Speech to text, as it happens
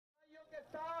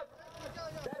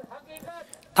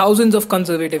Thousands of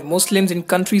conservative Muslims in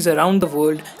countries around the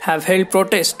world have held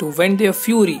protests to vent their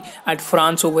fury at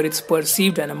France over its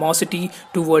perceived animosity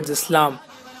towards Islam.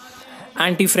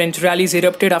 Anti-French rallies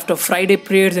erupted after Friday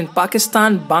prayers in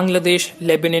Pakistan, Bangladesh,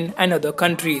 Lebanon and other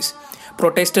countries.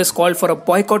 Protesters called for a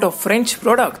boycott of French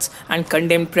products and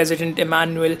condemned President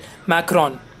Emmanuel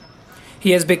Macron.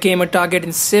 He has become a target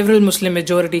in several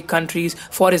Muslim-majority countries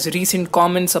for his recent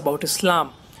comments about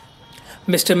Islam.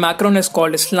 Mr. Macron has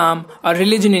called Islam a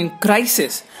religion in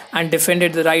crisis and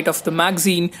defended the right of the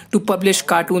magazine to publish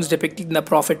cartoons depicting the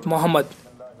Prophet Muhammad.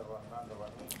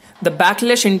 The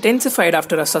backlash intensified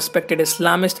after a suspected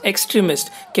Islamist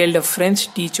extremist killed a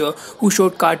French teacher who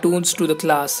showed cartoons to the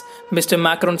class. Mr.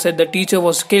 Macron said the teacher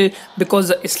was killed because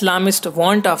the Islamists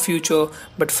want our future,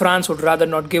 but France would rather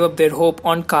not give up their hope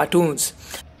on cartoons.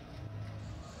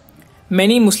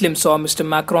 Many Muslims saw Mr.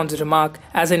 Macron's remark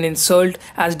as an insult,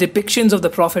 as depictions of the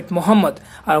Prophet Muhammad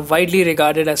are widely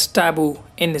regarded as taboo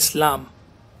in Islam.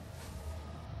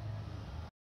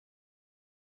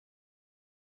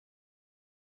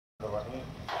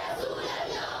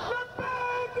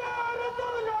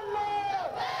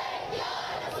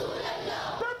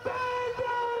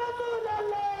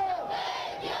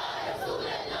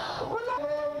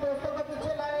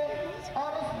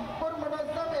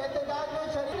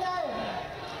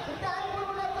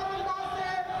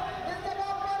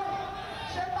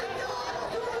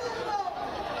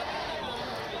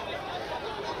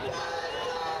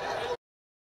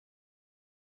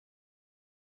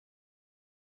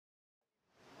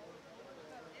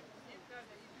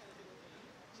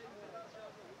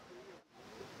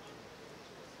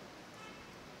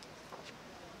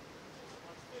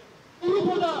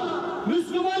 Avrupa'da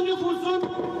Müslüman nüfusun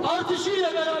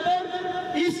artışıyla beraber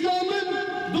İslam'ın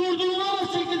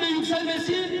durdurulamaz şekilde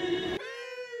yükselmesi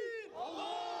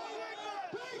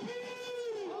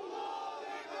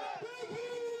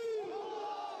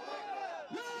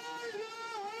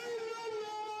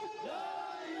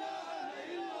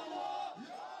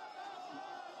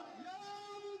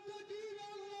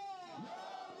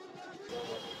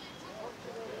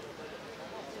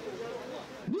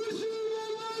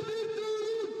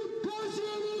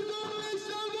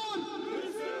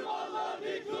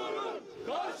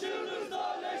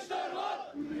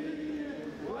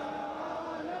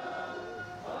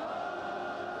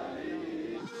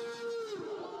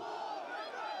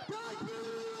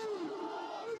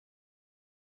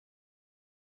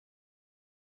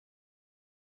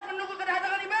menunggu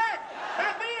kedatangan Imam.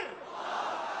 Takbir.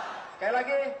 Sekali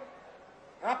lagi,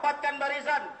 rapatkan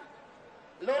barisan,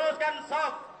 luruskan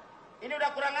saf. Ini udah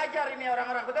kurang ajar ini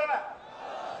orang-orang, betul nggak?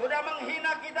 Sudah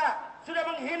menghina kita, sudah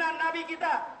menghina Nabi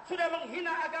kita, sudah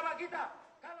menghina agama kita.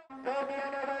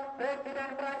 Kebiadaban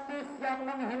Presiden Prancis yang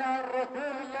menghina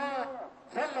Rasulullah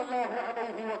Sallallahu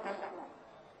Alaihi Wasallam.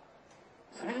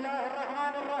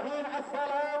 Bismillahirrahmanirrahim.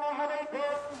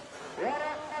 Assalamualaikum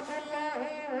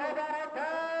warahmatullahi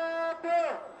wabarakatuh.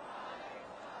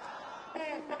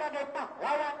 Sebagai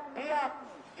pahlawan diam,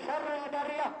 Syarul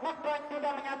Bariyah Macron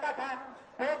sudah menyatakan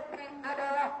Putri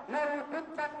adalah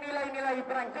mewujudkan nilai-nilai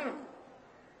Prancis.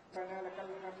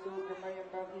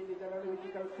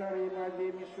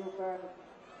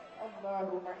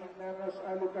 Allahumma inna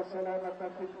nas'aluka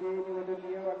salamata fid din wa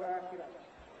dunya wal akhirah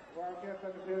wa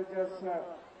afiyatan fil jasad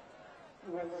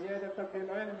wa ziyadatan fil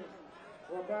ilmi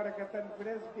wa barakatan fil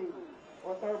rizqi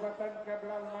wa tawbatan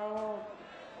qabla al maut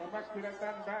wa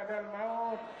maghfiratan ba'da al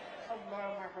maut.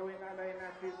 Allahumma hawwin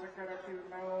alaina fi sakaratil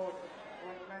maut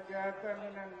wa najatan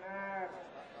minan nar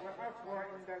wa afwa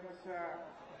inda hisab.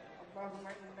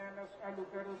 Allahumma inna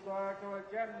nas'aluka ridhaka wal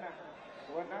jannah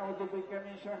wa na'udzu bika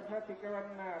min syahwatika wan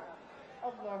nar.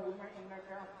 Allahumma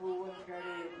innaka afuwun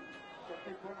karim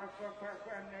tuhibbul afwa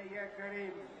fa'fu anna ya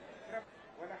karim.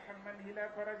 Wa la hamman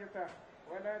illa farajtah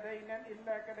wa la daynan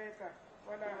illa qadaitah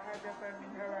wa la hajatan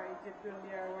min hawaijid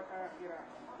dunya wal akhirah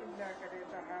illa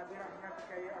qadaitaha bi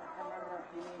rahmatika ya arhamar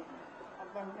rahimin.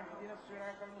 Allahumma ihdinas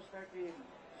siratal mustaqim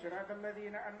siratal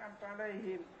ladzina an'amta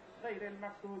 'alaihim ghairil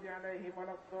maghdubi 'alaihim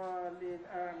waladdallin.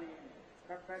 Amin.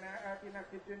 Rabbana atina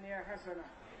fid dunya hasanah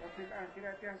wa fil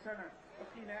akhirati hasanah wa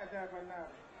qina adzaban nar.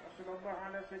 Sallallahu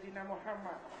ala sayyidina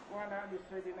Muhammad wa ala ali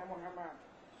sayyidina Muhammad.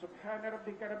 Subhana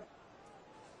rabbika rabbil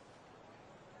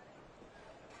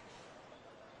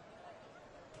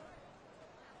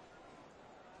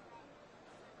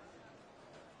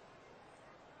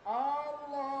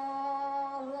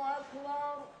Allahu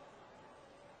Akbar.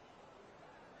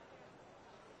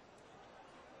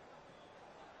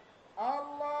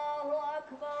 Allahu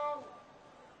Akbar.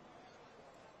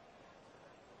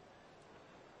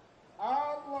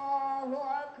 Allahu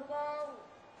Akbar.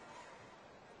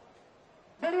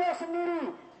 beliau sendiri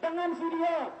dengan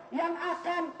video yang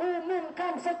akan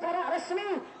umumkan secara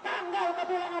resmi tanggal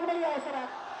kepulangan beliau, saudara.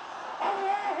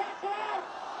 Allahu Akbar.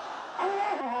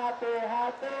 Allah,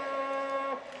 hati-hati,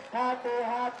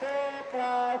 hati-hati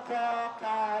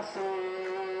provokasi,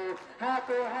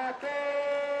 hati-hati,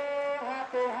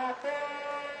 hati-hati,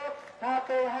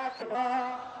 hati-hati.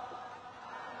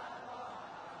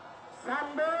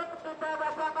 Sambut kita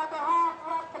Bapak